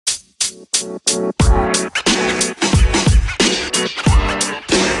Hi,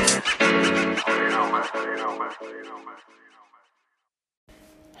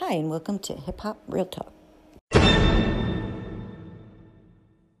 and welcome to Hip Hop Real Talk. Doing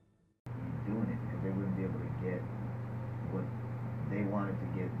it because they wouldn't be able to get what they wanted to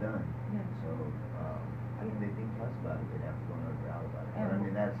get done. Yeah. So I mean, they think twice about it. They'd have to go another route about it. But I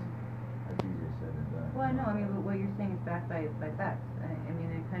mean, that's easier said than done. Well, I know. I mean, what you're saying is backed by facts. I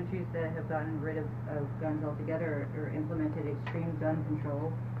mean, in countries that have gotten rid of guns altogether or implemented extreme gun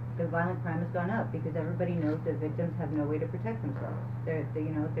control, the violent crime has gone up because everybody knows that victims have no way to protect themselves. They're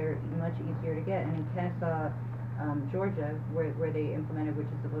much easier to get. And in Kennesaw, Georgia, where they implemented, which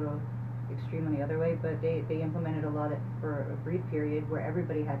is a little extreme on the other way, but they implemented a lot for a brief period where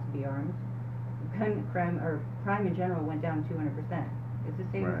everybody had to be armed. Gun crime or crime in general went down 200%. It's the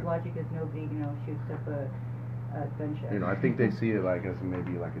same Right. logic as nobody, shoots up a gunshot. I think they see it like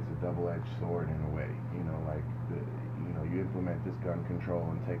maybe like it's a double-edged sword in a way. Like you implement this gun control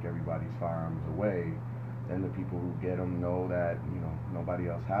and take everybody's firearms away, then the people who get them know that nobody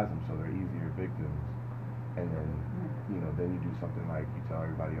else has them, so they're easier victims. And then then you do something like you tell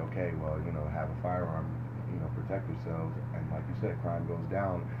everybody, okay, well, have a firearm, protect yourselves, and like you said, crime goes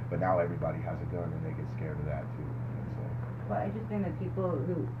down. But now everybody has a gun, and they get scared of that too. So. Well, I just think that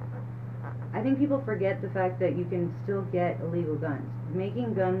I think people forget the fact that you can still get illegal guns.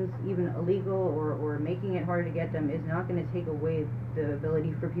 Making guns even illegal or making it harder to get them is not going to take away the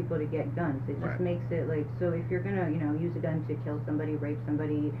ability for people to get guns. It just Right. makes it like, so if you're going to, use a gun to kill somebody, rape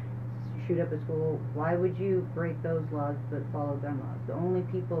somebody, shoot up a school, why would you break those laws but follow gun laws? The only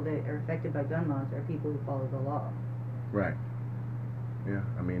people that are affected by gun laws are people who follow the law. Right. Yeah,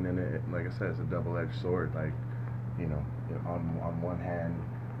 I mean, and like I said, it's a double-edged sword. Like, on one hand,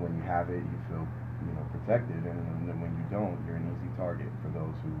 when you have it, you feel, protected, and then when you don't, you're an easy target for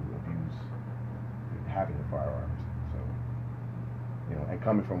those who abuse having the firearms. So, and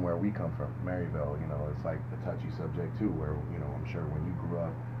coming from where we come from, Maryville, it's like a touchy subject too, where, I'm sure when you grew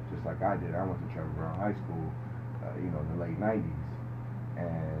up, just like I did, I went to Trevor Brown High School, in the late 90s,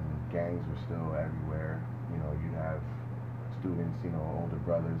 and gangs were still everywhere. You'd have students, older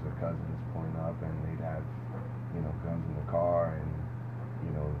brothers or cousins pulling up, and they'd have, guns in the car, and,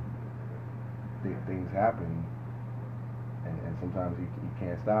 things happen, and sometimes you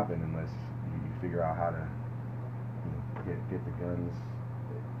can't stop it unless you figure out how to get the guns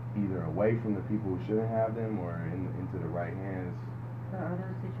either away from the people who shouldn't have them or into the right hands. So are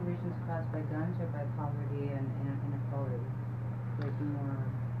those situations caused by guns or by poverty and inequality? Like more,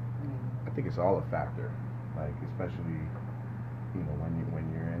 I think it's all a factor, like especially when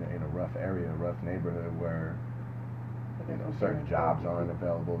you're in a rough area, a rough neighborhood where certain jobs aren't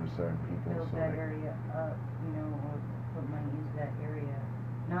available to certain people. Build that area up, or put money into that area,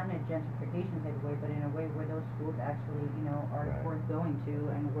 not in a gentrification type of way, but in a way where those schools actually, are Right. worth going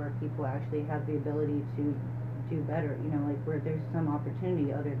to, and where people actually have the ability to do better. Like where there's some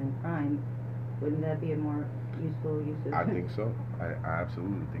opportunity other than crime. Wouldn't that be a more useful use of? I think so. I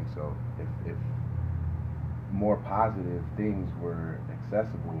absolutely think so. If more positive things were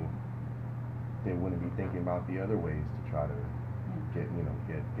accessible, they wouldn't be thinking about the other ways to try to get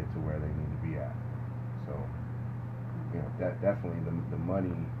to where they need to be at. So that definitely the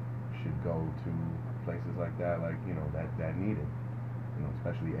money should go to places like that, like that need it.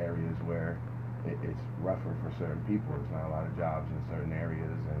 Especially areas where it's rougher for certain people. There's not a lot of jobs in certain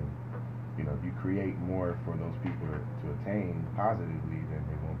areas, and if you create more for those people to attain positively, then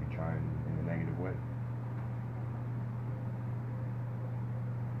they won't be trying in a negative way.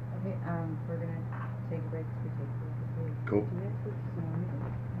 Okay, we're gonna take a break. Cool.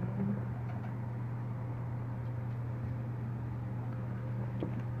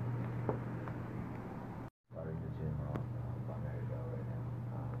 Starting the gym off by Maryville right now.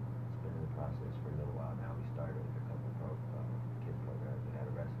 It's been in the process for a little while now. We started with a couple kids programs. We had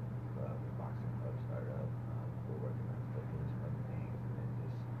a wrestling club, a boxing club started up. We're working on still doing some other things, and then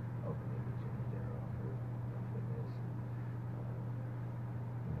just opening the gym in general for fitness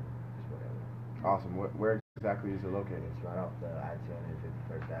and just whatever. Awesome. Where exactly is it located? It's right off the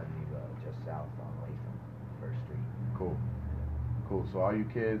I-251st Avenue, just south on Latham, First Street. Cool. So all you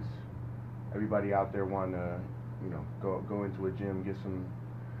kids, everybody out there want to, go into a gym, get some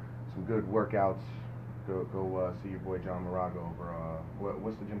good workouts. Go see your boy John Moraga over.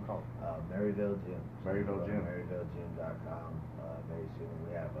 What's the gym called? Maryville Gym. Maryville Gym. MaryvilleGym.com. Very soon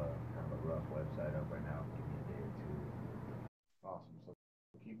we have a kind of a rough website up right now. Give me a day or two. Awesome. So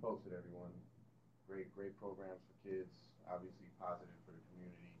keep posted, everyone. Great programs for kids. Obviously positive for the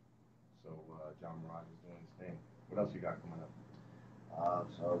community. So John Moraga is doing his thing. What else you got coming up?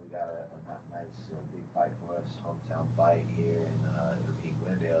 So we got a nice big fight for us, hometown fight here in it'll be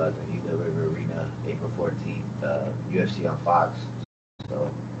Glendale at the Gila River Arena, April 14th. UFC on Fox.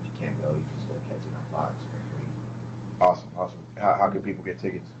 So if you can't go, you can still catch it on Fox for free. Awesome, awesome. How can people get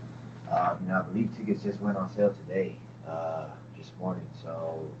tickets? I believe tickets just went on sale today, this morning.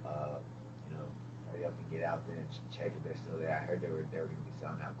 So hurry up and get out there and check if they're still there. I heard they were going to be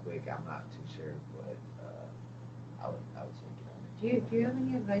selling out quick. I'm not too sure, but I would check it out. Do you have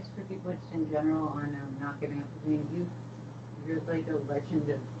any advice for people just in general on not giving up? I mean, you're like a legend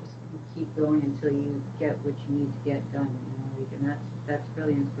of just keep going until you get what you need to get done. You know, like, and that's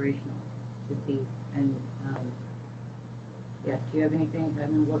really inspirational to see. And yeah, do you have anything? I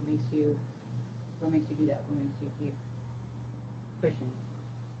mean, what makes you do that? What makes you keep pushing?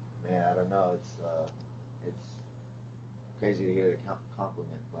 Man, I don't know. It's crazy to hear the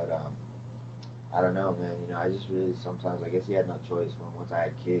compliment, but I don't know, man. I just really sometimes I guess he had no choice. Once I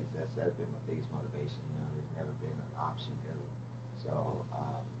had kids, that's been my biggest motivation. There's never been an option really. So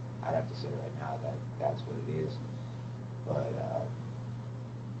I'd have to say right now that that's what it is. But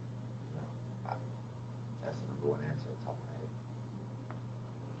I, that's the number one answer at the top of my head.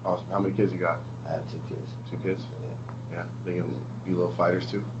 Awesome. How many kids you got? I have 2 kids. 2 kids? Yeah. Yeah. They you little fighters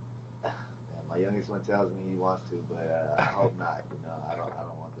too? Yeah, my youngest one tells me he wants to, but I hope not. I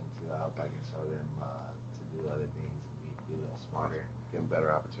don't want them to. I hope I can show them to do other things and be a little smarter. Give them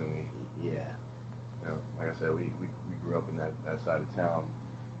better opportunity. Yeah. Like I said, we grew up in that side of town.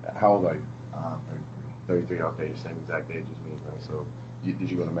 How old are you? 33. 33. Okay, same exact age as me. Right? So, did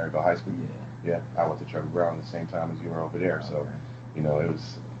you go to Maryville High School? Yeah. Yeah. I went to Trevor Brown the same time as you were over there. So, Okay. it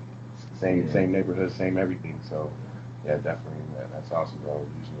was same neighborhood, same everything. So, yeah, definitely. That's awesome, bro.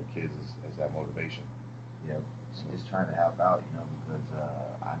 Using your kids as that motivation. Yeah. So just trying to help out, because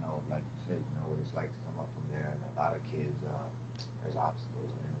I know, like you said, what it's like to come up from there, and a lot of kids, there's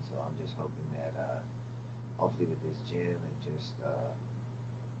obstacles, man. So I'm just hoping that, hopefully with this gym and just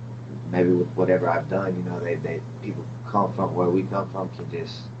maybe with whatever I've done, they people come from where we come from can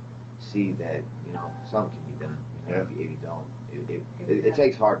just see that something can be done. Yeah. If you don't, it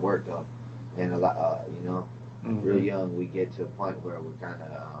takes hard work though, and a lot, real young we get to a point where we're kind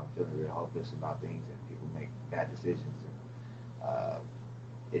of feeling real hopeless about things, and people make bad decisions, and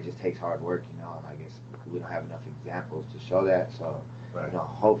it just takes hard work, and I guess we don't have enough examples to show that. So, Right.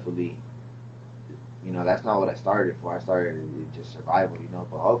 Hopefully. That's not what I started for. I started in just survival,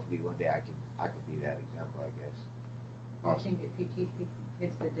 but hopefully one day I can be that example, I guess. I think if you teach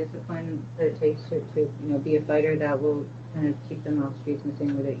kids the discipline that it takes to be a fighter, that will kind of keep them off streets in the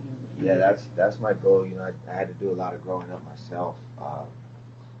same way that Yeah, that's my goal. I had to do a lot of growing up myself.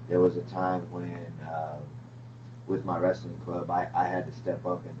 There was a time when with my wrestling club, I had to step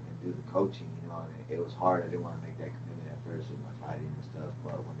up and do the coaching, and it was hard. I didn't want to make that commitment at first with my fighting and stuff,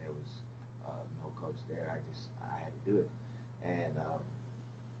 but when there was no coach there, I had to do it. And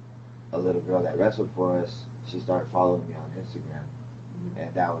a little girl that wrestled for us, she started following me on Instagram,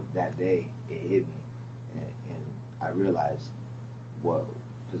 and that day it hit me, and I realized what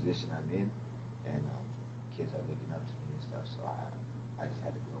position I'm in, and kids are looking up to me and stuff. So I just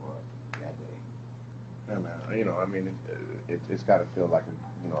had to grow up that day. Yeah, man. I mean, it's got to feel like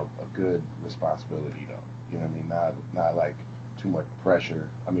a good responsibility, though. You know what I mean? Not like too much pressure.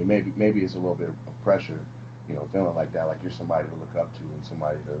 I mean, maybe it's a little bit of pressure, feeling like that, like you're somebody to look up to and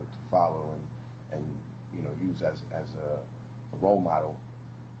somebody to follow and use as a role model.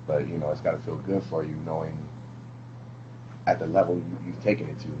 But it's got to feel good for you knowing at the level you've taken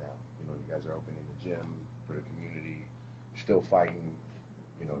it to now. You guys are opening the gym for the community, still fighting,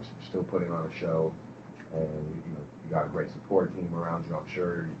 still putting on a show, and you got a great support team around you. I'm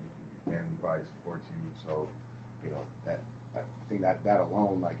sure your family probably supports you. So, that I think that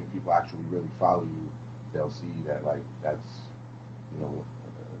alone, like if people actually really follow you, they'll see that like that's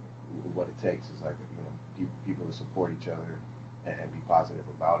what it takes is like people to support each other and be positive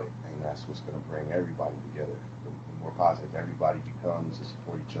about it, and that's what's going to bring everybody together. The more positive everybody becomes to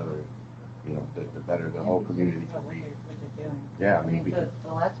support each other, the better the whole community can be. Yeah, I mean, the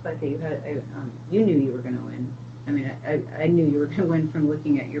last fight that you had, you knew you were going to win. I mean, I knew you were going to win from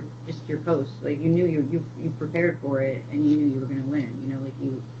looking at your posts. Like you knew you prepared for it, and you knew you were going to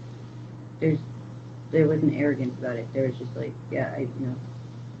win. There wasn't arrogance about it. There was just like, yeah, I'm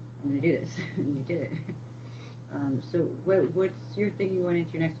going to do this, and you did it. So what's your thing you want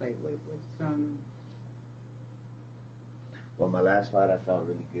into your next fight? Well, my last fight, I felt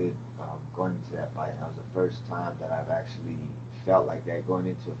really good going into that fight. That was the first time that I've actually felt like that going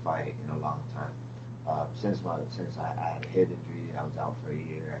into a fight in a long time. Since I had a head injury, I was out for a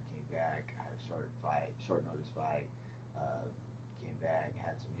year. I came back. I had a short notice fight. came back,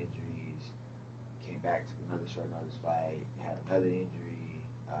 had some injuries, came back to another short notice fight, had another injury.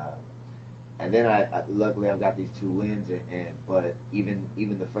 And then I luckily I've got these 2 wins, but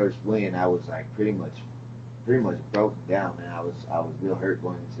even the first win, I was like pretty much broken down, man. I was real hurt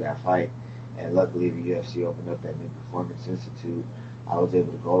going into that fight, and luckily the UFC opened up that new Performance Institute. I was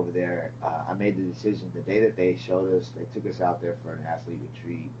able to go over there. I made the decision the day that they showed us. They took us out there for an athlete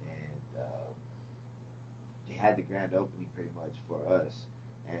retreat, and they had the grand opening pretty much for us,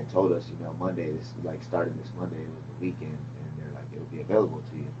 and told us, Monday, this like starting this Monday, it was the weekend, and they're like, it'll be available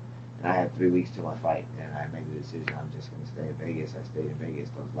to you. And I had 3 weeks to my fight, and I made the decision I'm just going to stay in Vegas. I stayed in Vegas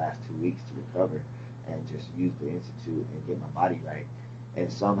those last 2 weeks to recover and just use the institute and get my body right.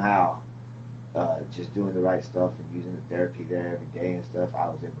 And somehow, just doing the right stuff and using the therapy there every day and stuff, I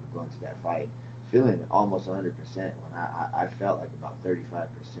was able to go into that fight feeling almost 100% when I felt like about 35%,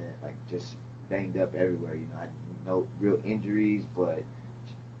 like just banged up everywhere. I had no real injuries, but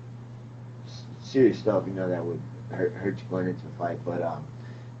serious stuff, that would hurt you going into a fight. But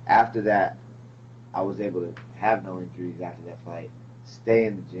after that, I was able to have no injuries after that fight, stay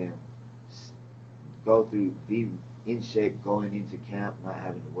in the gym, be in shape going into camp, not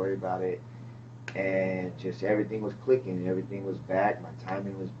having to worry about it, and just everything was clicking, everything was back, my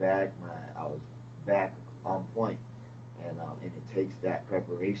timing was back, I was back on point, and it takes that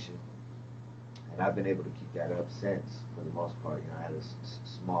preparation, and I've been able to keep that up since, for the most part. I had a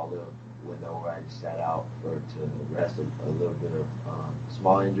small little window where I just sat out to rest a little bit of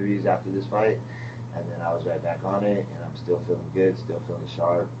small injuries after this fight, and then I was right back on it, and I'm still feeling good, still feeling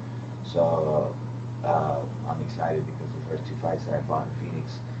sharp. So I'm excited because the first 2 fights that I fought in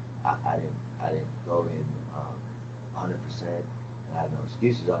Phoenix, I didn't go in 100%, and I have no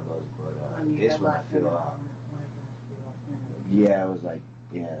excuses on those. But this one I feel, yeah, it was like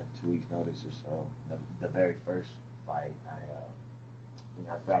 2 weeks notice or so. The very first fight,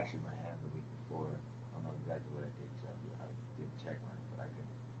 I fractured my hand the week before. I don't know exactly what I did exactly. I didn't check on it, but I could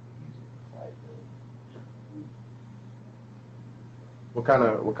use it in the fight.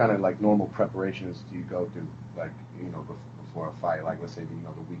 What kind of like normal preparations do you go through, like before a fight? Like let's say the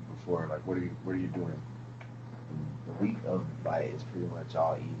week before, like what are you doing? The week of the fight is pretty much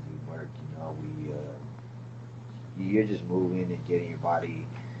all easy work. You're just moving and getting your body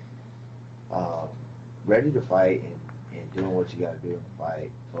ready to fight and doing what you got to do in the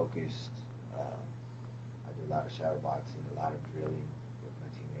fight. Focused. I do a lot of shadow boxing, a lot of drilling with my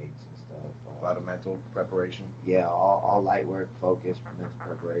teammates and stuff. A lot of mental preparation. Yeah, all light work, focused, mental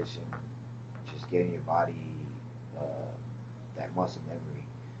preparation, just getting your body that muscle memory,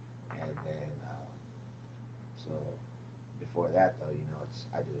 and then so before that though,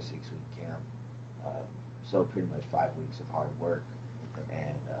 I did a 6-week camp, so pretty much 5 weeks of hard work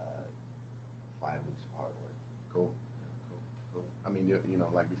and 5 weeks of hard work. Cool. I mean,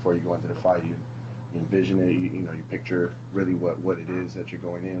 like before you go into the fight, you envision it, you picture really what it is that you're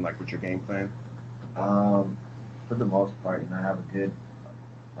going in, like what's your game plan? For the most part, I have a good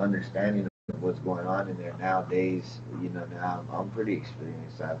understanding of what's going on in there nowadays. Now I'm pretty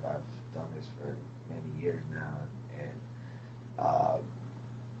experienced. I've done this for many years now, and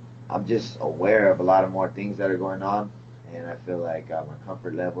I'm just aware of a lot of more things that are going on, and I feel like my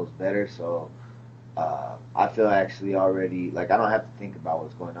comfort level is better. So I feel actually already like I don't have to think about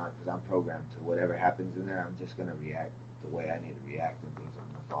what's going on because I'm programmed to whatever happens in there. I'm just gonna react the way I need to react, and things are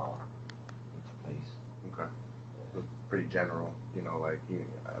gonna fall into place. Okay. So pretty general, I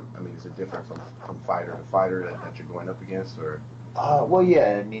mean, is it different from fighter to fighter that you're going up against, or? Well,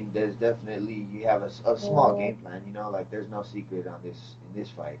 yeah. I mean, there's definitely you have a small game plan. Like there's no secret on in this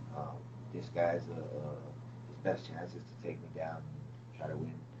fight. This guy's his best chance is to take me down and try to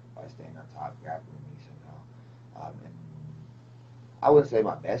win by staying on top, grappling me somehow. And I wouldn't say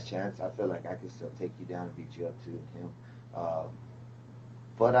my best chance. I feel like I could still take you down and beat you up to him.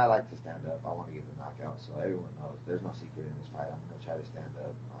 But I like to stand up. I want to get the knockout, so everyone knows there's no secret in this fight. I'm gonna try to stand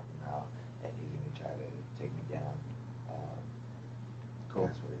up, knock him out, and he's gonna try to take me down. Cool.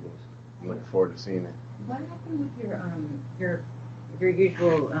 That's what it is. I'm looking forward to seeing it. What happened with your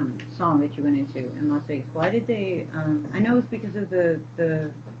usual song that you went into in Las Vegas? Why did they? I know it's because of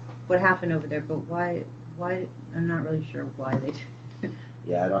the what happened over there, but why? I'm not really sure why they.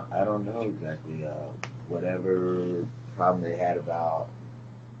 Yeah, I don't know exactly. Whatever problem they had about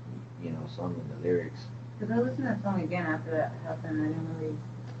some of the lyrics. Because I listened to that song again after that happened. I didn't really.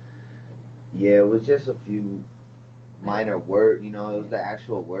 Yeah, it was just a few minor words. It was the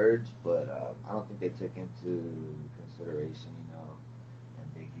actual words, but I don't think they took into consideration,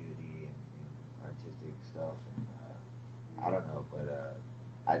 ambiguity and artistic stuff. And I don't know,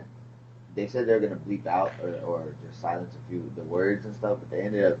 but they said they're gonna bleep out or just silence a few the words and stuff, but they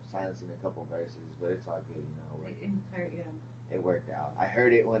ended up silencing a couple verses. But it's all good, you know. Yeah. It worked out. I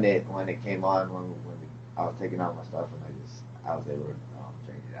heard it when it came on when I was taking out my stuff, and I was able to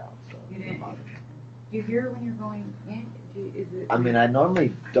change it out. So You didn't. Do you hear when you're going in? Is it? I mean, I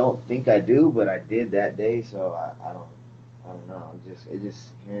normally don't think I do, but I did that day, so I don't know. It just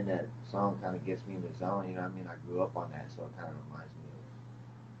hearing that song kind of gets me in the zone. You know what I mean? I grew up on that, so it kind of reminds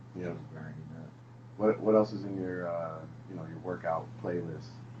me of grinding up. What else is in your your workout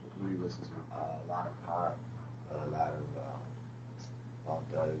playlist? What do you listen to? A lot of pop, a lot of Bone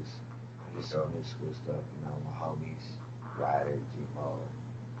Thugs, just some new school stuff. You know, my homies, Ryder, G-Mo,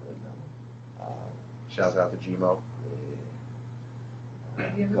 Shouts out to G-Mo. Yeah.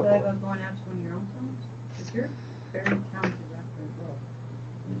 Have you ever thought about going out to one of your own songs? Because you're a very talented rapper as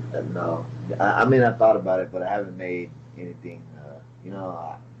well. No, I mean I thought about it, but I haven't made anything. You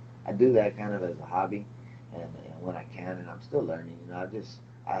know, I do that kind of as a hobby, and when I can, and I'm still learning. You know,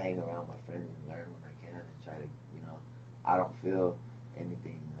 I hang around my friends and learn when I can, and try to, you know, I don't feel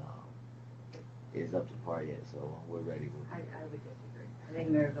anything is up to par yet. So when we're ready, I would disagree. I think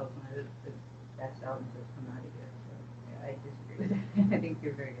Maribel's one of the best albums that's come out of here. So yeah, I disagree with that. I think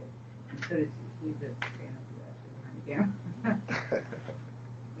you're very good. And so does he's a fan of you actually behind the camera.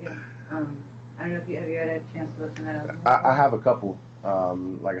 Yeah. I don't know if have you had a chance to listen to that album? I have a couple.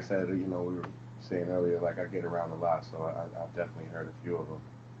 Like I said, you know, we were saying earlier, like I get around a lot, so I've definitely heard a few of them.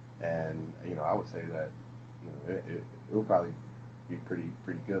 And you know, I would say that it will probably be pretty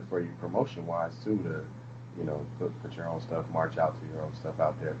good for you promotion wise too to put your own stuff, march out to your own stuff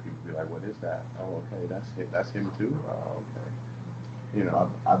out there. People be like, what is that? Oh, okay, that's him too. Oh, okay. You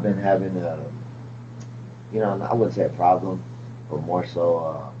know, I've been having I wouldn't say a problem, but more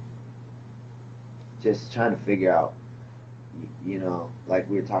so just trying to figure out, like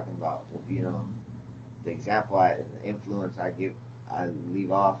we were talking about, the example, the influence I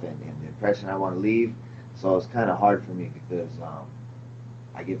leave off, and the impression I want to leave. So it's kind of hard for me because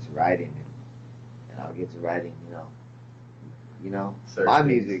I get to writing, and I'll get to writing, my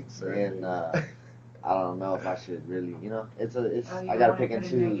music, and I don't know if I should really, I gotta pick and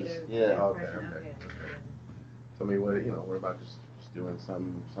choose. Yeah. Okay. So I mean, what about just doing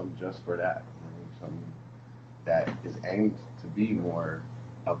something just for that? Something that is aimed to be more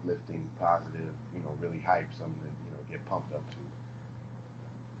uplifting, positive, really hype, something that get pumped up to.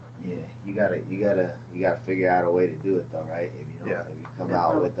 Yeah, you gotta figure out a way to do it though, right? If you come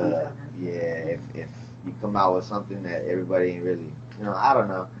out with if you come out with something that everybody ain't really, I don't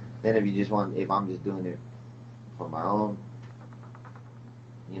know. Then if I'm just doing it for my own,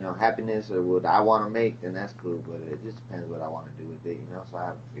 happiness or what I want to make, then that's cool. But it just depends what I want to do with it, So I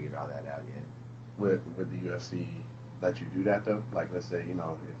haven't figured all that out yet. Would the UFC let you do that though? Like, let's say, if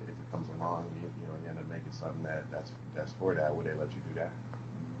it comes along, and you end up making something that's for that, would they let you do that?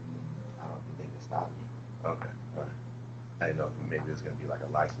 I don't think they can stop me. Okay, all right. I didn't know if maybe there's gonna be like a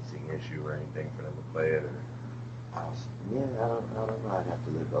licensing issue or anything for them to play it, or. I don't know. I'd have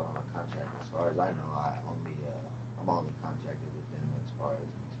to look on my contract. As far as I know, I'm only contracted with them as far as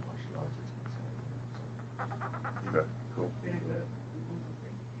mixed martial arts is concerned. Okay, cool.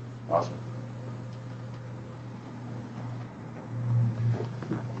 Awesome.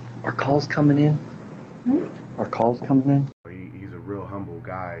 Are calls coming in? Are calls coming in? He's a real humble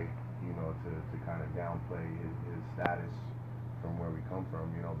guy, to kind of downplay his status from where we come from,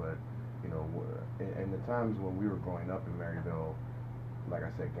 but, in the times when we were growing up in Maryville, like I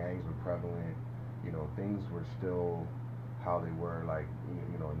said, gangs were prevalent, things were still how they were, like,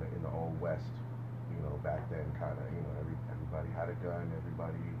 in the old West, back then, kind of, everybody had a gun,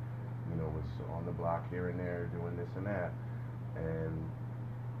 everybody, was on the block here and there doing this and that, and,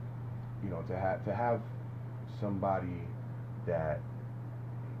 to have somebody that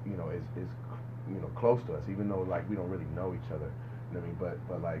is close to us, even though like we don't really know each other, you know what I mean?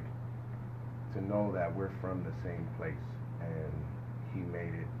 But like to know that we're from the same place and he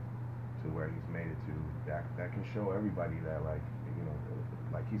made it to where he's made it to, that can show everybody that like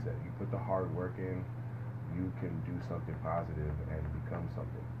like he said, you put the hard work in, you can do something positive and become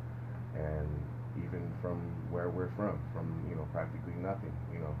something. And even from where we're from practically nothing,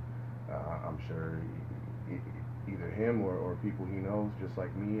 I'm sure either him or people he knows, just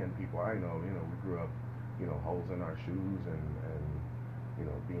like me and people I know, we grew up, holes in our shoes and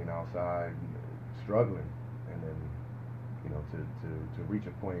being outside, struggling, and then, to reach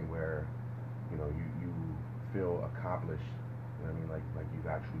a point where, you feel accomplished, like you've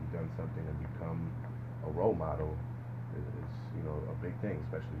actually done something and become a role model is a big thing,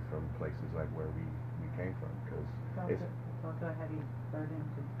 especially from places like where we came from, because It's also a heavy burden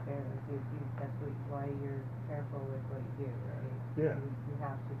to bear. That's why you're careful with what you do, right? Yeah. You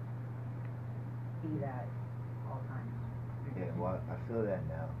have to be that all times. Yeah, well, I feel that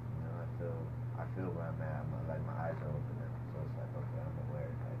now. You know, I feel where I'm at. Like my eyes are open now. So it's like, okay, I'm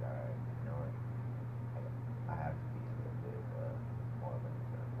aware. Like, all right, you know what? I have to be a little bit more of an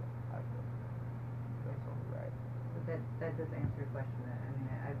example. I feel that's only right. But that does answer your question. I mean,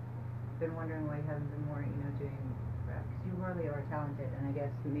 I've been wondering why you haven't been more, doing rap. Because you really are talented, and I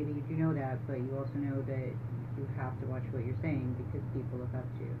guess maybe you do know that, but you also know that you have to watch what you're saying because people look up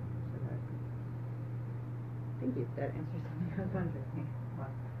to you. So that. Thank you. That answers something I was wondering. Wow.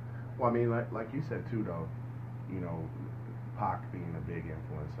 Well, I mean, like you said too, though, Pac being a big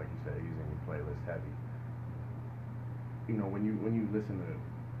influence, like you said, using your playlist heavy. When you listen to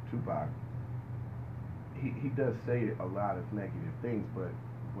Tupac, he does say a lot of negative things, but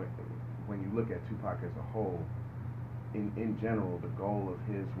when you look at Tupac as a whole, in general, the goal of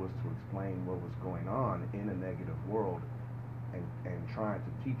his was to explain what was going on in a negative world and trying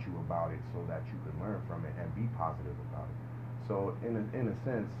to teach you about it so that you could learn from it and be positive about it. So in a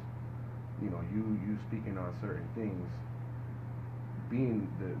sense, you speaking on certain things, being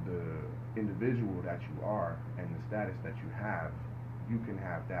the individual that you are and the status that you have, you can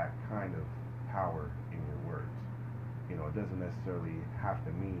have that kind of power in your words. It doesn't necessarily have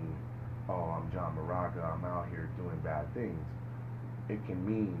to mean, oh, I'm John Moraga, I'm out here doing bad things. It can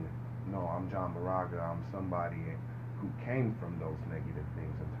mean, no, I'm John Moraga, I'm somebody who came from those negative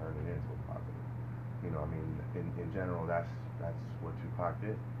things and turned it into a positive. In general, that's what Tupac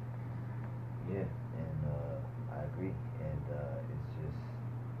did. Yeah, and I agree. And it's just,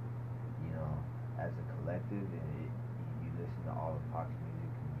 as a collective, you listen to all of Pac's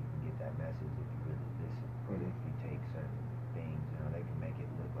music and you can get that message if you really listen. But if you take certain things, they can make it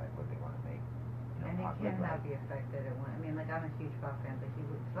look like what they want to make. And it Pac look cannot like. be affected at one. I mean, like, I'm a huge Pac fan, but he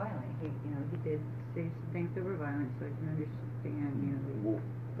was violent. He did say some things that were violent, so I can understand, Well,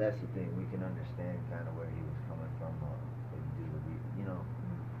 that's the thing. We can understand kind of where he was coming from, when you do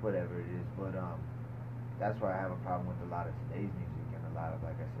whatever it is. But that's why I have a problem with a lot of today's music and a lot of,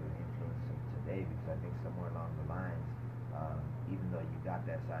 like I said, influence of today, because I think somewhere along the lines, even though you got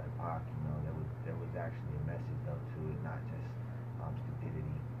that side of Pac, there was actually a message though to it, not just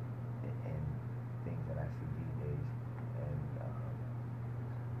stupidity and things that I see these days.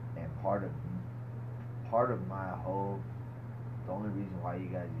 And part of my whole, the only reason why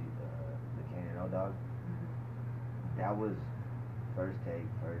you guys use the Canyon O Dog, that was first take,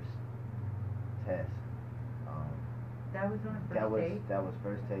 first test. that was on the That first was date. that was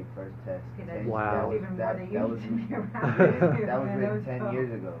first take, first test. Okay, that's Wow. that's even more than you that was used to be around. that was Man, written 10 dope.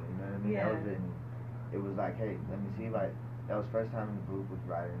 years ago. You know what I mean? Yeah. That was written. It was like, hey, let me see if that was first time in the booth with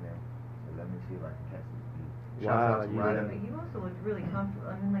Ryder in there. So let me see if I can test this beat. Wow, Shouts out to you Ryder. But you also looked really comfortable.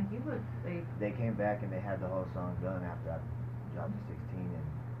 I mean, like, you looked like. They came back and they had the whole song done after I dropped to 16, and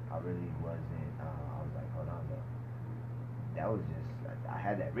I really wasn't. I was like, hold on, though. That was just. I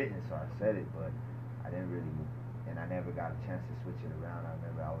had that written, so I said it, but I didn't really. And I never got a chance to switch it around. I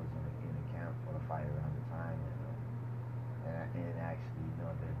remember I was in the camp for the fight around the time, and actually,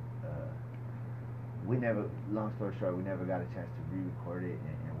 we never. Long story short, we never got a chance to re-record it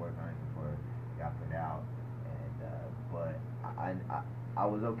and work on it before it got put out. And but I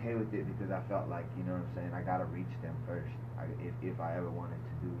was okay with it because I felt like, you know what I'm saying, I gotta reach them first. If I ever wanted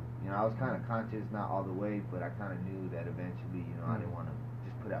to do, I was kind of conscious, not all the way, but I kind of knew that eventually, I didn't want to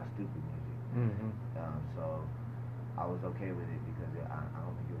just put out stupid music. So I was okay with it because I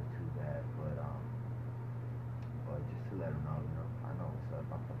don't think it was too bad, but just to let them know, I know what's up.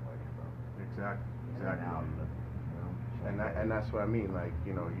 I'm from where you're from. Exactly. Now, And that's what I mean, like,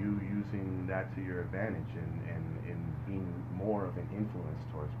 you using that to your advantage and being more of an influence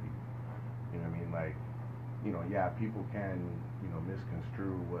towards people. You know what I mean? Like, yeah, people can,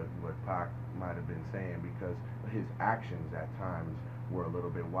 misconstrue what Pac might have been saying because his actions at times were a little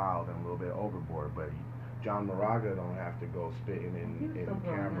bit wild and a little bit overboard, but John Moraga don't have to go spitting in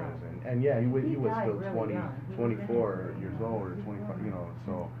cameras and yeah, he was still really 24 years old or 25,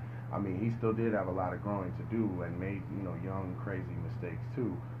 so I mean, he still did have a lot of growing to do and made, young, crazy mistakes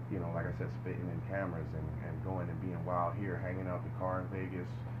too. Like I said, spitting in cameras and going and being wild here, hanging out the car in Vegas,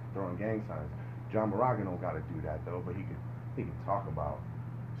 throwing gang signs. John Moraga don't got to do that though, but he can talk about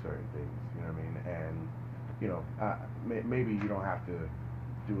certain things, you know what I mean? And, maybe you don't have to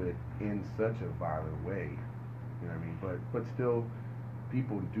do it in such a violent way, you know what I mean? But still,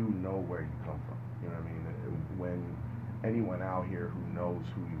 people do know where you come from, you know what I mean? When anyone out here who knows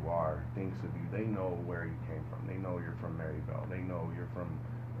who you are, thinks of you, they know where you came from. They know you're from Maryville. They know you're from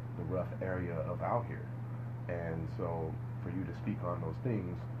the rough area of out here. And so for you to speak on those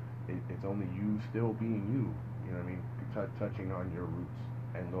things, it's only you still being you. You know what I mean? Touching on your roots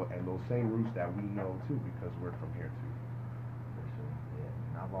and those same roots that we know too, because we're from here too. For sure, yeah.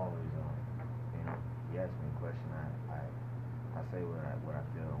 And I've always, you know, you ask me a question, I say what I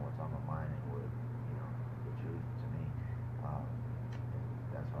feel and what's on my mind and what, you know, the truth to me. And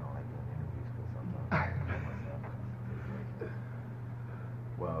that's why I don't like doing interviews, because sometimes I don't know myself.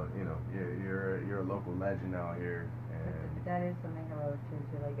 Well, you know, you're a local legend out here, and That is something I would too,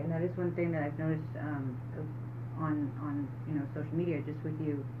 like, and that is one thing that I've noticed on you know, social media, just with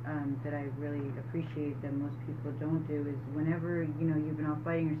you, that I really appreciate that most people don't do, is whenever, you know, you've been off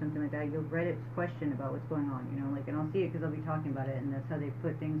fighting or something like that, you'll Reddit question about what's going on, you know, like, and I'll see it because I'll be talking about it, and that's how they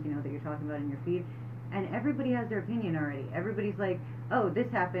put things, you know, that you're talking about in your feed, and everybody has their opinion already. Everybody's like, oh, this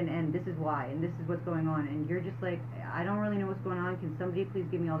happened, and this is why, and this is what's going on, and you're just like, I don't really know what's going on, can somebody please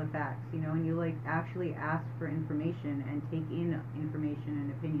give me all the facts, you know, and you, like, actually ask for information and take in information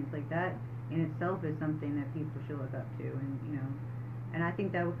and opinions like that in itself is something that people should look up to, and, you know, and I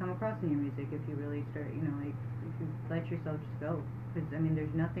think that would come across in your music if you really start, you know, like, if you let yourself just go, because, I mean,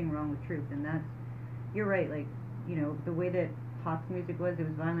 there's nothing wrong with truth, and that's, you're right, like, you know, the way that Pac's music was, it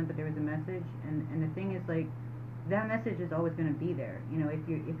was violent, but there was a message, and the thing is, like, that message is always going to be there, you know, if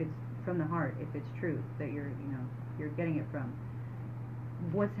it's from the heart, if it's truth that you're, you know, you're getting it from.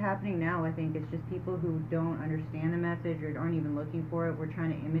 What's happening now, I think, is just people who don't understand the message or aren't even looking for it. We're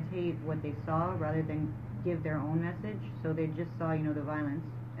trying to imitate what they saw rather than give their own message. So they just saw, you know, the violence,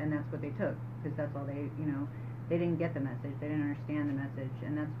 and that's what they took, because that's all they, you know, they didn't get the message, they didn't understand the message,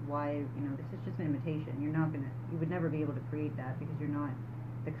 and that's why, you know, this is just an imitation. You're not gonna, you would never be able to create that because you're not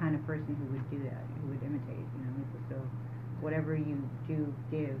the kind of person who would do that, who would imitate, you know. So whatever you do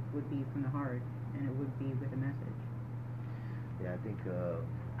give would be from the heart, and it would be with a message. Yeah, I think a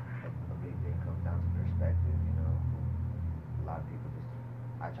big thing comes down to perspective, you know. A lot of people just,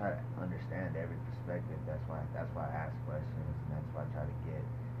 I try to understand every perspective, that's why I ask questions, and that's why I try to get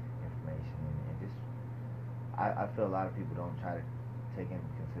information, and just, I feel a lot of people don't try to take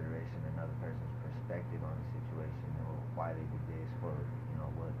into consideration another person's perspective on the situation, or why they did this, or, you know,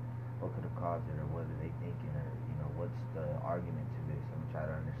 what could have caused it, or what are they thinking, or, you know, what's the argument to this, and try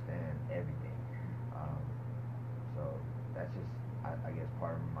to understand everything. So that's just, I guess,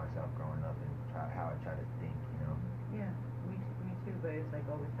 part of myself growing up and how I try to think, you know. Yeah, me too, but it's like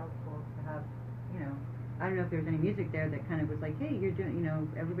always helpful to have, you know, I don't know if there's any music there that kind of was like, hey, you're doing, you know,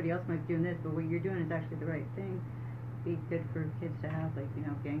 everybody else might be doing this, but what you're doing is actually the right thing. Be good for kids to have, like, you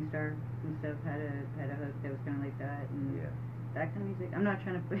know, Gangstar and stuff had a hook that was kind of like that, and that kind of music. I'm not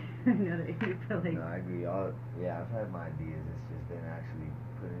trying to put, I know that you feel like. No, I agree. I've had my ideas. It's just then actually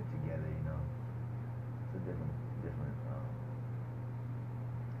putting it together, you know. It's a different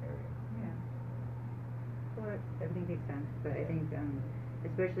area. Yeah. Well, everything takes time, but I think,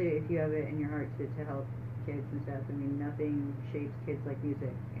 especially if you have it in your heart to help kids and stuff. I mean, nothing shapes kids like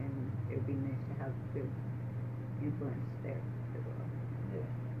music, and it would be nice to have good influence there as well. Yeah.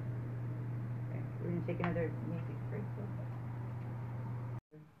 Okay, we're gonna take another music break.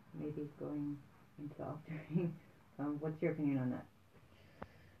 Maybe going into altering. What's your opinion on that?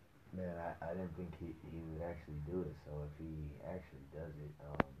 Man, I didn't think he would actually do it. So if he actually does it,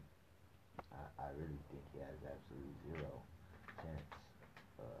 I really think he has absolutely zero chance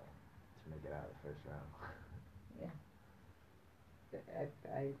to make it out of the first round. Yeah.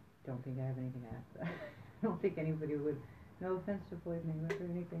 I don't think I have anything to add to that. I don't think anybody would. No offense to Floyd Mayweather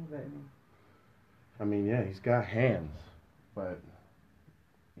or anything, but I mean, yeah, he's got hands, but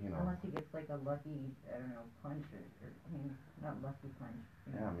you know. unless he gets like a lucky, I don't know, punch or I mean, not lucky punch.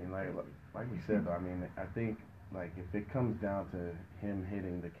 Yeah, I mean, like we said, though, I mean, I think like if it comes down to him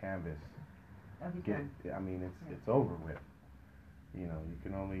hitting the canvas, I mean, it's over with. You know, you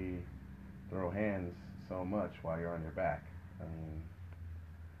can only throw hands so much while you're on your back. I mean,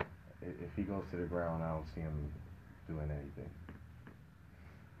 if he goes to the ground, I don't see him doing anything.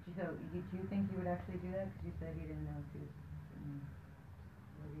 So, did you think he would actually do that? Because you said he didn't know if he was.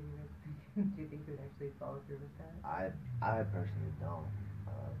 Do you think he would actually follow through with that? I personally don't.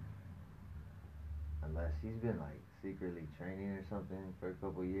 Unless he's been like secretly training or something for a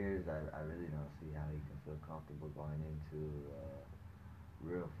couple years, I really don't see how he can feel comfortable going into a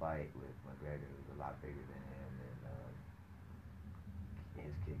real fight with McGregor, who's a lot bigger than him, and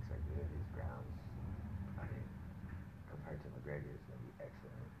his kicks are good, his grounds, I mean, compared to McGregor, it's going to be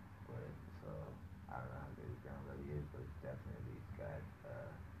excellent. But so I don't know how good his ground really is, but definitely he's got,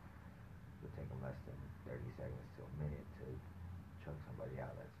 would take him less than 30 seconds to a minute to choke somebody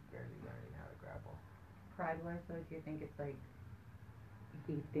out that's barely learning how to grapple. Pride-wise, though, do you think it's like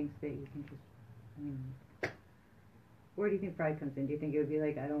he thinks that you can just, I mean, where do you think pride comes in? Do you think it would be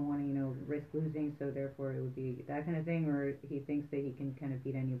like, I don't want to, risk losing, so therefore it would be that kind of thing, or he thinks that he can kind of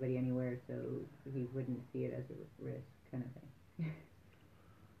beat anybody anywhere, so he wouldn't see it as a risk kind of thing?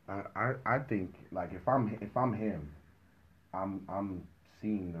 I think like if I'm him, I'm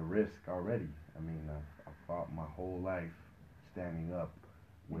seeing the risk already. I mean, I've fought my whole life standing up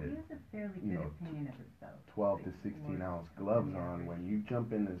with He has a fairly you good know, opinion of himself. 12 like, to 16 more ounce than gloves the on. average. When you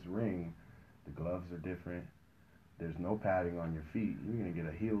jump in this ring, the gloves are different. There's no padding on your feet. You're gonna get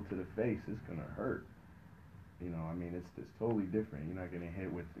a heel to the face. It's gonna hurt. I mean, it's totally different. You're not getting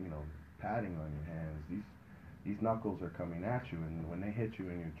hit with padding on your hands. These knuckles are coming at you, and when they hit you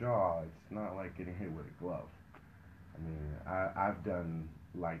in your jaw, it's not like getting hit with a glove. I mean, I've done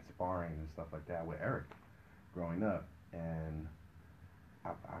light sparring and stuff like that with Eric growing up, and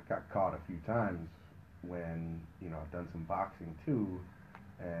I got caught a few times when I've done some boxing too,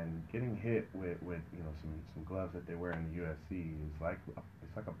 and getting hit with some gloves that they wear in the UFC is like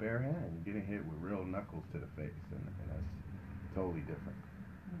it's like a bare hand. You're getting hit with real knuckles to the face, and that's totally different.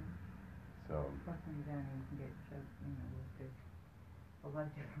 So Busting down, you can get choked, there's a lot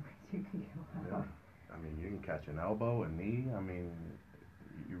of different ways you can get yeah, I mean, you can catch an elbow, a knee. I mean,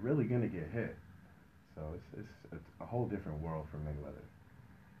 you're really gonna get hit. So it's a whole different world for Mayweather.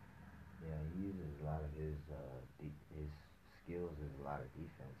 Yeah, he uses a lot of his his skills as a lot of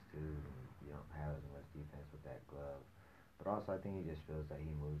defense too. You don't have as much defense with that glove. But also, I think he just feels that he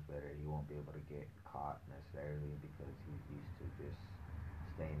moves better. He won't be able to get caught necessarily because he's used to just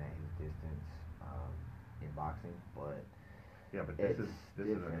staying at his distance in boxing. But Yeah, but this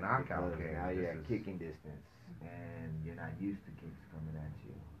is a knockout game. Now This you're at is, kicking distance, and you're not used to kicks coming at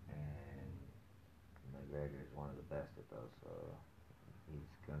you. And McGregor is one of the best at those, so he's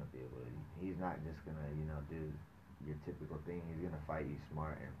gonna be able to. He's not just gonna do your typical thing. He's gonna fight you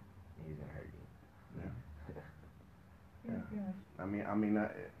smart, and he's gonna hurt you. yeah. Yeah, pretty much. I mean,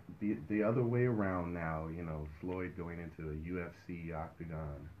 the other way around now. Floyd going into the UFC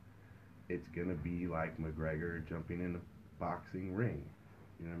octagon. It's gonna be like McGregor jumping in the boxing ring.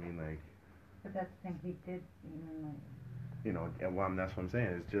 You know what I mean? Like, But that's the thing, he did, and that's what I'm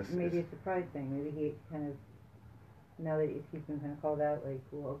saying. It's just maybe a surprise thing. Maybe he kind of, now that he's been kind of called out, like,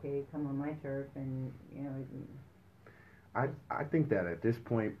 well, okay, come on my turf, and I think that at this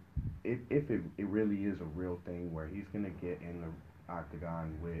point, if it really is a real thing where he's gonna get in the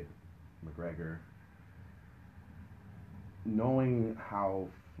octagon with McGregor, knowing how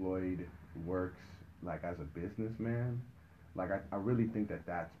Floyd works, like as a businessman, like I really think that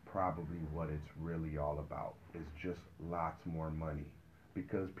that's probably what it's really all about. It's just lots more money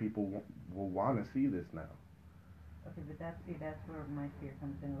because people will want to see this now. okay, but that's where my fear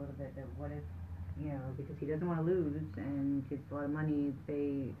comes in a little bit. That what if, because he doesn't want to lose and gets a lot of money,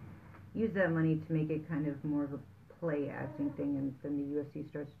 they use that money to make it kind of more of a play acting thing, and then the UFC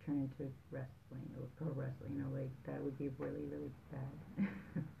starts to turn into wrestling or pro wrestling. Like that would be really really bad.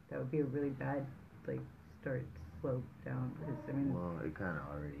 That would be a really bad slope down. Because I mean, Well, it kind of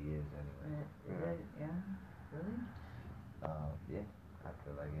already is anyway. yeah, really. Yeah, I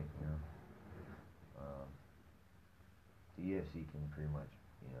feel like it. The UFC can pretty much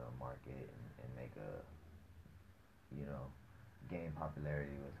market and make a gain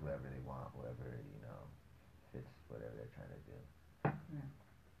popularity with whoever they want, whoever fits whatever they're trying to do.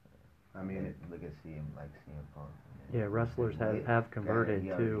 I mean, look at CM Punk. Yeah, wrestlers have converted he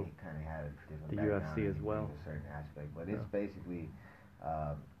to kind of had a different the background UFC as in well. a certain aspect, but Yeah. it's basically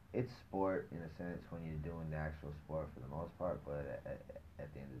it's sport in a sense when you're doing the actual sport for the most part, but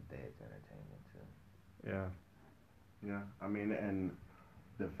at the end of the day, it's entertainment too. Yeah. yeah. I mean, and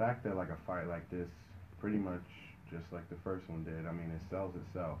the fact that like a fight like this, pretty much just like the first one did. I mean, it sells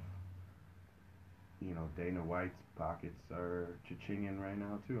itself. Dana White's pockets are cha-chinging right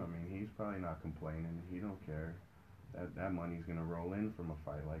now too. I mean, he's probably not complaining. He don't care. That money's gonna roll in from a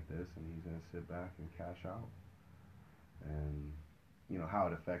fight like this, and he's gonna sit back and cash out. And how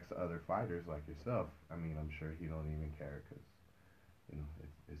it affects other fighters like yourself. I mean, I'm sure he don't even care because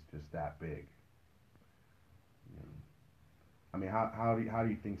it's just that big. I mean, how do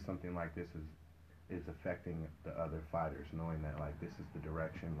you think something like this is affecting the other fighters, knowing that like this is the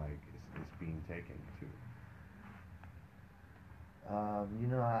direction like it's being taken to?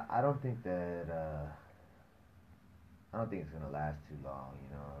 I don't think that I don't think it's gonna last too long.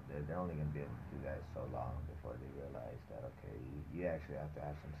 They're only gonna be able to do that so long before they realize that okay, you actually have to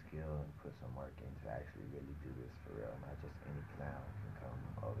have some skill and put some work in to actually really do this for real. Not just any clown can come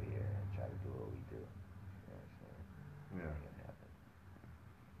over here and try to do what we do. You know what I'm saying? Yeah. It ain't gonna happen.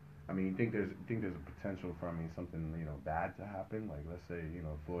 I mean, you think there's a potential for something bad to happen? Like let's say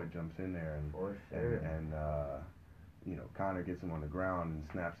Floyd jumps in there and For sure. and you know, Conor gets him on the ground and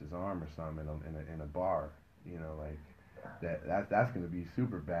snaps his arm or something in a bar, you know, like that's gonna be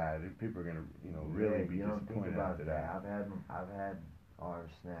super bad. People are gonna, you know, really be you don't think disappointed about after that. that. I've had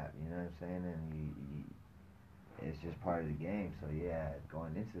arms snap. You know what I'm saying? And it's just part of the game. So yeah,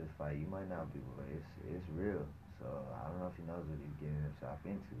 going into this fight, you might not be, but it's real. So I don't know if he knows what he's getting himself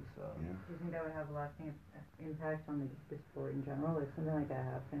into. So Yeah. Do you think that would have a lasting impact on the sport in general if something like that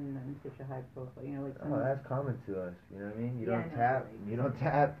happened in such a high profile? You know, like oh, that's common to us. You know what I mean? You Yeah, don't I know, tap. like- You don't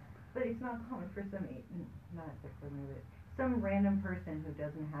tap. But it's not common for some, not for me, but some random person who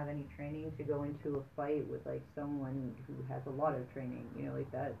doesn't have any training to go into a fight with like someone who has a lot of training. You know, like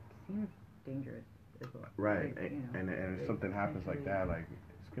that seems dangerous as well. Right, Like, you know, and if like, something happens like that, like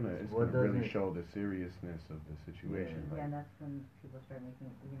it's What gonna really doesn't- show the seriousness of the situation. yeah, Like, and that's when people start making,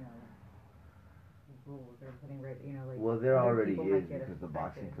 you know, rules or putting like. Well, there other already people is might get because the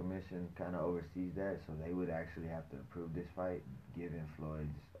boxing affected. commission kind of oversees that, so they would actually have to approve this fight, given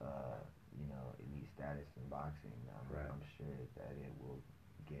Floyd's, you know, elite status in boxing. Right. I'm sure that it will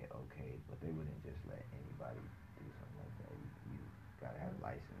get okay, but they wouldn't just let anybody do something like that. You gotta have a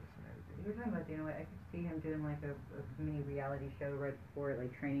license and everything. You're talking about Dana White. I could see him doing like a mini reality show right before,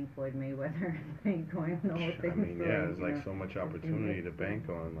 like training Floyd Mayweather and like going on the whole thing. I mean, for, yeah, there's you like know. so much opportunity to bank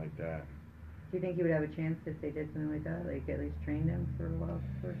on like that. Do you think he would have a chance if they did something like that? Like at least train him for a while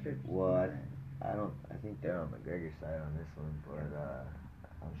first? Or just Well, not? I think they're on McGregor's side on this one, but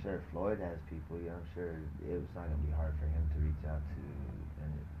I'm sure Floyd has people. Yeah, I'm sure it's not gonna be hard for him to reach out to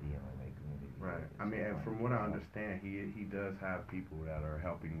the MMA community. Right. I mean, and from what I understand, he does have people that are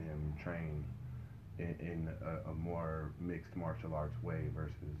helping him train in a more mixed martial arts way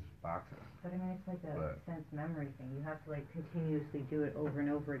versus boxing. But I mean, it's like a But- sense memory thing. You have to like continuously do it over and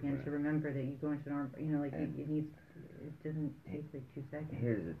over again Right. to remember that you go into an arm. You know, like And- it needs. It doesn't take like 2 seconds.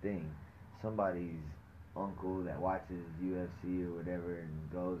 Here's the thing, somebody's uncle that watches UFC or whatever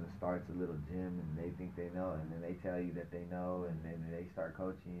and goes and starts a little gym and they think they know and then they tell you that they know and then they start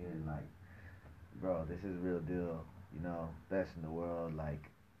coaching you and like, bro, this is real deal, you know, best in the world. Like,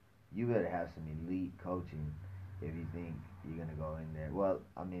 you better have some elite coaching if you think you're gonna go in there. Well,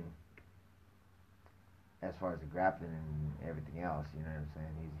 I mean, as far as the grappling and everything else, you know what I'm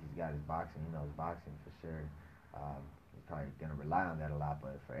saying? He's got his boxing, he knows boxing for sure. He's probably gonna rely on that a lot,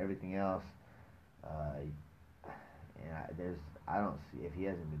 but for everything else, and I don't see, if he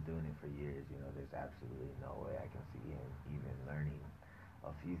hasn't been doing it for years, you know, there's absolutely no way I can see him even learning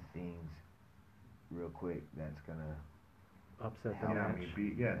a few things real quick that's gonna Upset the How Yeah, I match.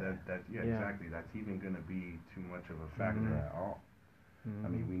 mean, Yeah. exactly. That's even gonna be too much of a factor Mhm. at all. Mhm. I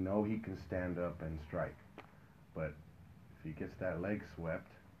mean, we know he can stand up and strike, but if he gets that leg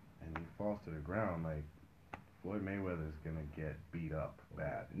swept and he falls to the ground, like Floyd Mayweather's gonna get beat up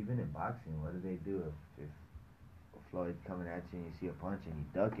bad. even in boxing, what do they do if Floyd's coming at you and you see a punch and you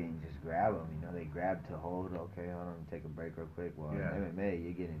duck it and just grab him? You know, they grab to hold. Okay, hold on, take a break real quick. Well, Yeah. in MMA,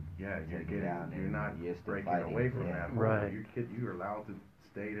 you're getting You're taken down. you're and not you're still breaking fighting. away from Yeah. that hole. Right. You're allowed to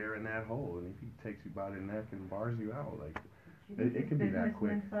stay there in that hole, and if he takes you by the neck and bars you out, like Do you think it his can be that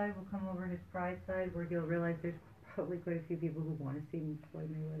businessman quick. side will come over his pride side where he'll realize there's probably quite a few people who want to see Floyd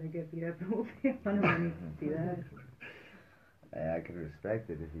Mayweather get beat up and will pay fun of him to see that. Hey, I can respect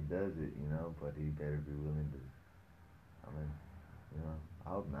it if he does it, you know, but he better be willing to. I mean, you know, I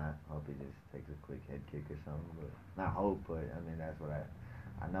hope not. I hope he just takes a quick head kick or something. But not hope, but I mean that's what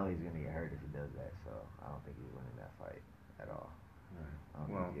I know he's gonna get hurt if he does that. So I don't think he's winning that fight at all. I don't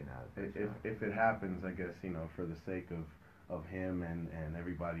Well, think he's getting out of the first round. if it happens, I guess, you know, for the sake of him and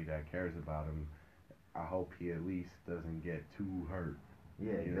everybody that cares about him, I hope he at least doesn't get too hurt.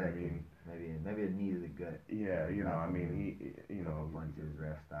 Yeah, You know what I exactly. mean? Maybe a knee to the gut. Yeah, you know, I mean, he, you know, Punches,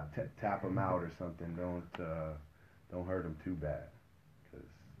 ref stop. tap him out or something. Don't hurt him too bad, because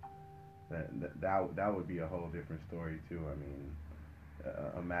that would be a whole different story too. I mean,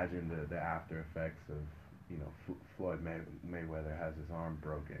 imagine the after effects of, you know, Floyd Mayweather has his arm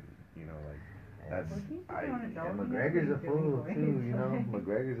broken. You know, like that's Well, he's I. doing it, And though. McGregor's a He's fool doing too, you it. know.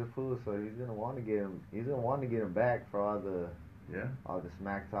 McGregor's a fool, so he's gonna want to get him. He's gonna want to get him back for all the Yeah.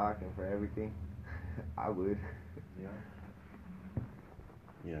 smack talk and for everything. I would. Yeah.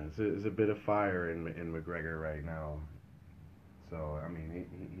 Yeah, it's a bit of fire in McGregor right now. So I mean,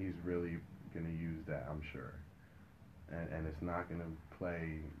 he's really gonna use that, I'm sure, and it's not gonna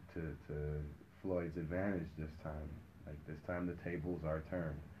play to Floyd's advantage this time. Like this time, the tables are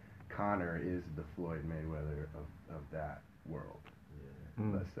turned. Conor is the Floyd Mayweather of that world,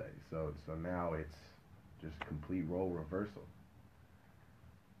 Mm. let's say. So now it's just complete role reversal.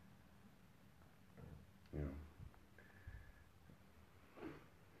 You know.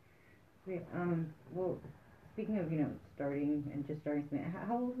 Well, speaking of, starting and just starting something,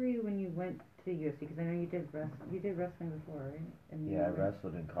 how old were you when you went to UFC? Because I know you did wrestling before, right? And Yeah, I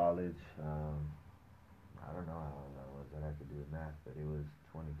wrestled in college. I don't know how old I was. I'd have to do the math, but it was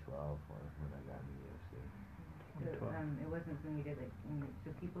 2012 when I got in the UFC. So, it wasn't something you did so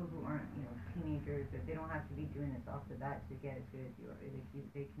people who aren't, teenagers, they don't have to be doing this off the bat to get as good as you are.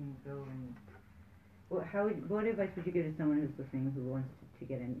 They can go and. Well, what advice would you give to someone who's listening who wants to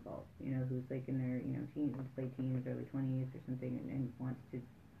get involved? Who's like in their, teens, late teens, early 20s or something, and wants to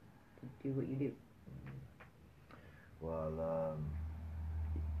do what you do? Well,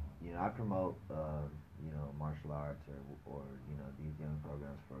 I promote, martial arts or these young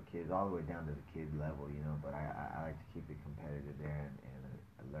programs for kids, all the way down to the kid level, but I like to keep it competitive there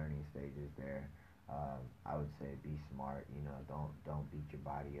and learning stages there. I would say be smart, don't beat your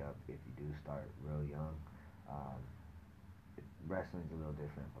body up if you do start real young. Wrestling's a little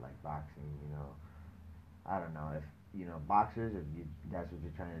different, but like boxing, I don't know if boxers, if that's what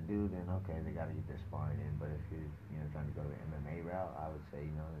you're trying to do, then okay, they got to get their sparring in. But if you're trying to go the MMA route, I would say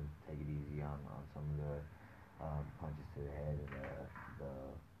take it easy on some of the punches to the head and the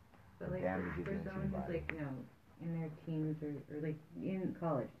But like damage you for do to someone your who's body. like in their teens or like in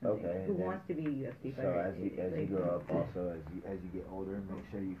college, something, Okay, who and then- wants to be a UFC So fighter? as you grow up, also as you get older, make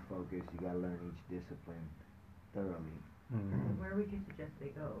sure you focus. You got to learn each discipline thoroughly. Where would you suggest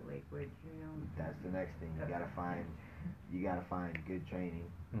they go? Like, would That's the next thing. You gotta find good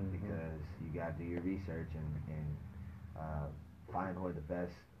training because you gotta do your research and find where the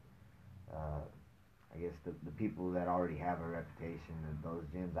best. I guess the people that already have a reputation in those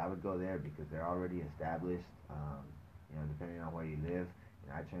gyms, I would go there because they're already established. Depending on where you live.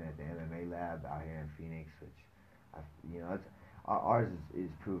 I train at the MMA lab out here in Phoenix, which it's ours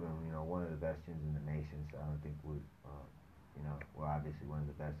is proven. One of the best gyms in the nation. So I don't think we're obviously one of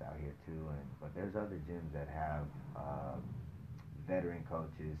the best out here too, but there's other gyms that have veteran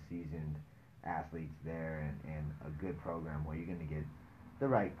coaches, seasoned athletes there, and a good program where you're going to get the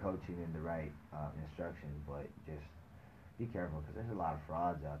right coaching and the right instruction, but just be careful because there's a lot of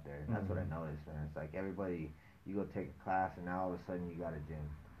frauds out there. And that's what I noticed, and it's like everybody, you go take a class and now all of a sudden you got a gym,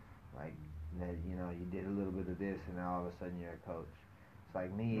 like that you did a little bit of this and now all of a sudden you're a coach. It's like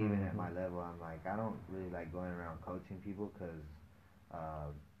me, even at my level, I'm like, I don't really like going around coaching people because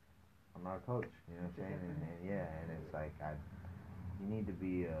I'm not a coach, you know what I'm saying? And it's like, you need to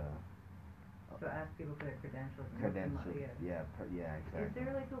be So ask people for their credentials. exactly. Is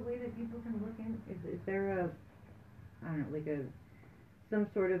there like a way that people can look in? Is there some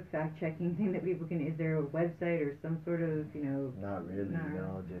sort of fact checking thing that people can? Is there a website or some sort of Not really,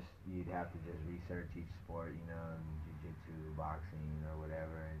 No. just you'd have to just research each sport, jiu-jitsu, boxing, or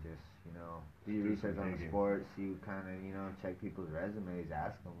whatever, and just, do your research on the sport, see what kind of, check people's resumes,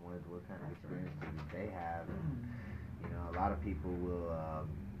 ask them what kind of experience do they have, and, a lot of people will,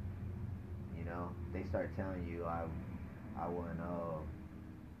 they start telling you, I want to know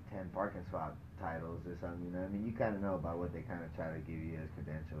 10 parking spot titles or something, I mean, you kind of know about what they kind of try to give you as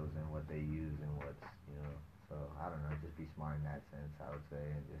credentials and what they use and what's, so I don't know, just be smart in that sense, I would say,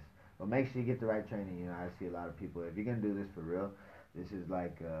 and just, but make sure you get the right training, I see a lot of people, if you're going to do this for real, this is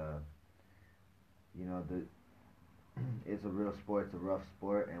like, it's a real sport, it's a rough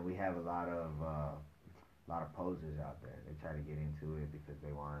sport, and we have a lot of posers out there, they try to get into it because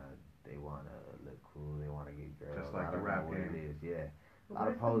they want to look cool, they want to get girls, Just like I the don't rap know what game. it is, yeah. But A lot what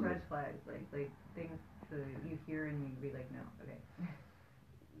of are some posers. red flags, like things you hear and you be like, no, okay.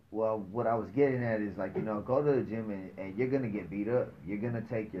 Well, what I was getting at is like, go to the gym and you're gonna get beat up. You're gonna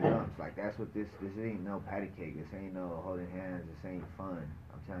take your lumps. Like that's what this ain't no patty cake. This ain't no holding hands. This ain't fun.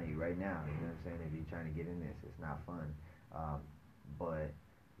 I'm telling you right now. You know what I'm saying? If you're trying to get in this, it's not fun. But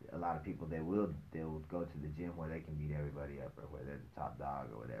a lot of people they'll go to the gym where they can beat everybody up or where they're the top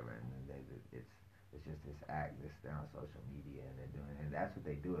dog or whatever, and it's just this act. They're on social media and they're doing, and that's what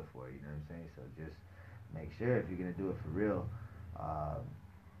they do it for. You know what I'm saying? So just make sure if you're gonna do it for real.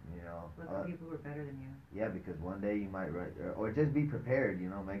 Look for people who are better than you. Yeah, because one day you might run, or just be prepared.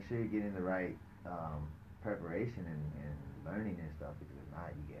 Make sure you're getting the right preparation and learning and stuff. Because if not,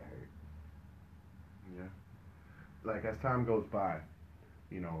 you get hurt. Yeah. Like as time goes by,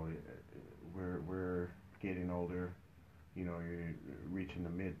 we're getting older. You're reaching the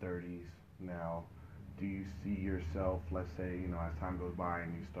mid-30s now. Do you see yourself, let's say, as time goes by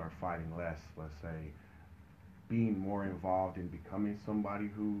and you start fighting less, let's say, being more involved in becoming somebody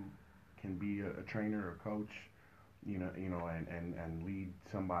who can be a trainer or coach, and lead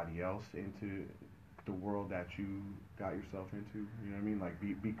somebody else into the world that you got yourself into? You know what I mean? Like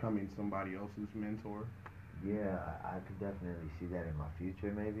becoming somebody else's mentor. Yeah, I could definitely see that in my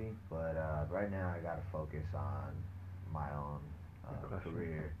future, maybe. But right now, I gotta focus on my own Good question.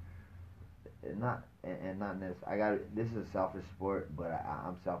 career. And not necessarily. I got this is a selfish sport, but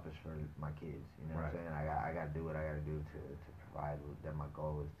I'm selfish for my kids. You know what I'm Right. saying? I got to do what I got to do to provide. That my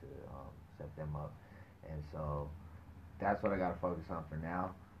goal is to set them up, and so that's what I got to focus on for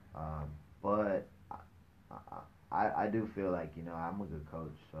now. But I do feel like I'm a good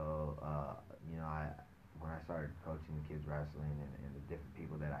coach. So I when I started coaching the kids wrestling and the different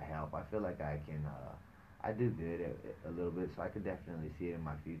people that I help, I feel like I can. I do good a little bit, so I could definitely see it in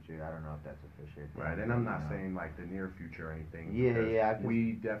my future. I don't know if that's a for sure thing. Right, and I'm not saying like the near future or anything. Yeah, because yeah.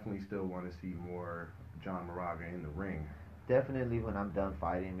 we definitely still want to see more John Moraga in the ring. Definitely when I'm done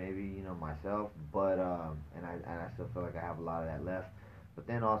fighting, maybe myself. But and I still feel like I have a lot of that left. But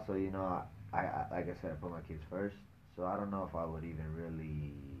then also, I like I said, I put my kids first. So I don't know if I would even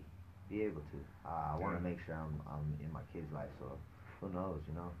really be able to. I want to Yeah. make sure I'm in my kids' life. So who knows?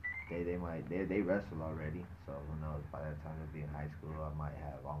 They might they wrestle already. So who knows? By that time they'll be in high school. I might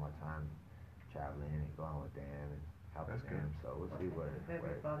have all my time traveling and going with them and helping That's good. them. So we'll see what If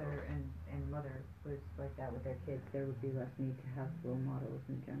every it father goes. and mother was like that with their kids, there would be less need to have role models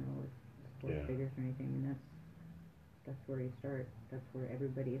in general with sports Yeah. figures or anything. I mean, that's where you start. That's where if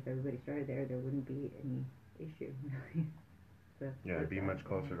everybody started there wouldn't be any issue. That's Yeah, it'd be much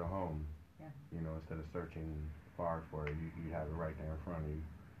closer to home. Yeah. Instead of searching far for it, you have it right there in front of you.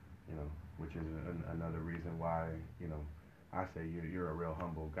 Which is another reason why I say you're a real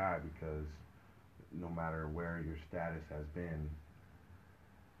humble guy because no matter where your status has been,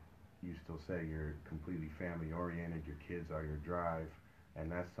 you still say you're completely family oriented. Your kids are your drive,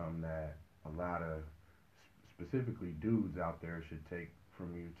 and that's something that a lot of specifically dudes out there should take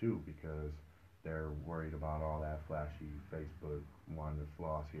from you too because they're worried about all that flashy Facebook, wanting to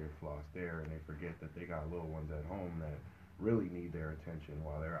floss here, floss there, and they forget that they got little ones at home that really need their attention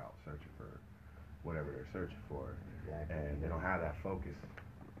while they're out searching for whatever they're searching for, Exactly. and they don't have that focus.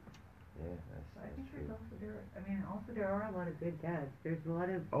 Yeah, I that's think true. there are a lot of good dads. There's a lot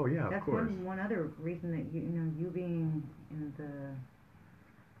of Oh yeah, of that's course. one other reason that you being in the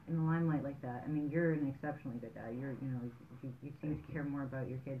limelight like that. I mean, you're an exceptionally good dad. You seem to care more about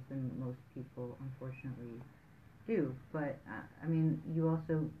your kids than most people, unfortunately, do. But I mean, you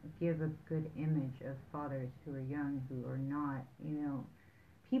also give a good image of fathers who are young, who are not.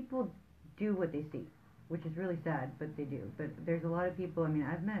 People do what they see, which is really sad, but they do. But there's a lot of people. I mean,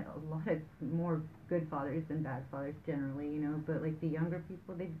 I've met a lot of more good fathers than bad fathers generally. But like the younger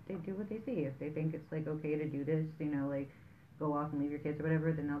people, they do what they see. If they think it's like okay to do this, like go off and leave your kids or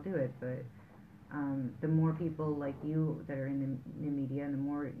whatever, then they'll do it. But the more people like you that are in the media, and the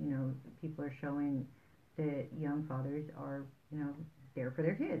more people are showing that young fathers are there for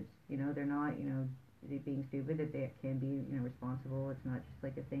their kids. They're not they being stupid. That they can be responsible. It's not just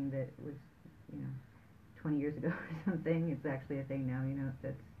like a thing that was you know 20 years ago or something. It's actually a thing now.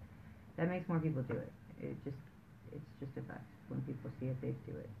 That makes more people do it. It's just a fact. When people see it, they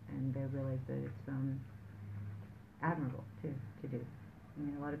do it, and they realize that it's admirable to do. I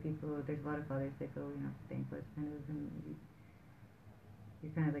mean, a lot of people. There's a lot of fathers that go thankless kind of, and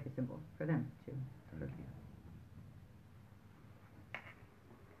you're kind of like a symbol for them too. Thank you.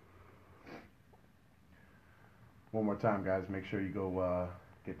 One more time, guys. Make sure you go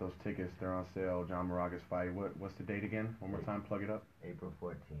get those tickets. They're on sale. John Moraga's fight. What's the date again? One more time. Plug it up. April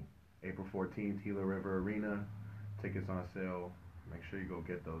 14th. April 14th, Gila River Arena. Tickets on sale. Make sure you go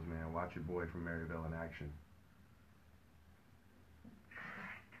get those, man. Watch your boy from Maryville in action.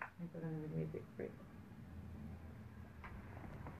 I put on a music break.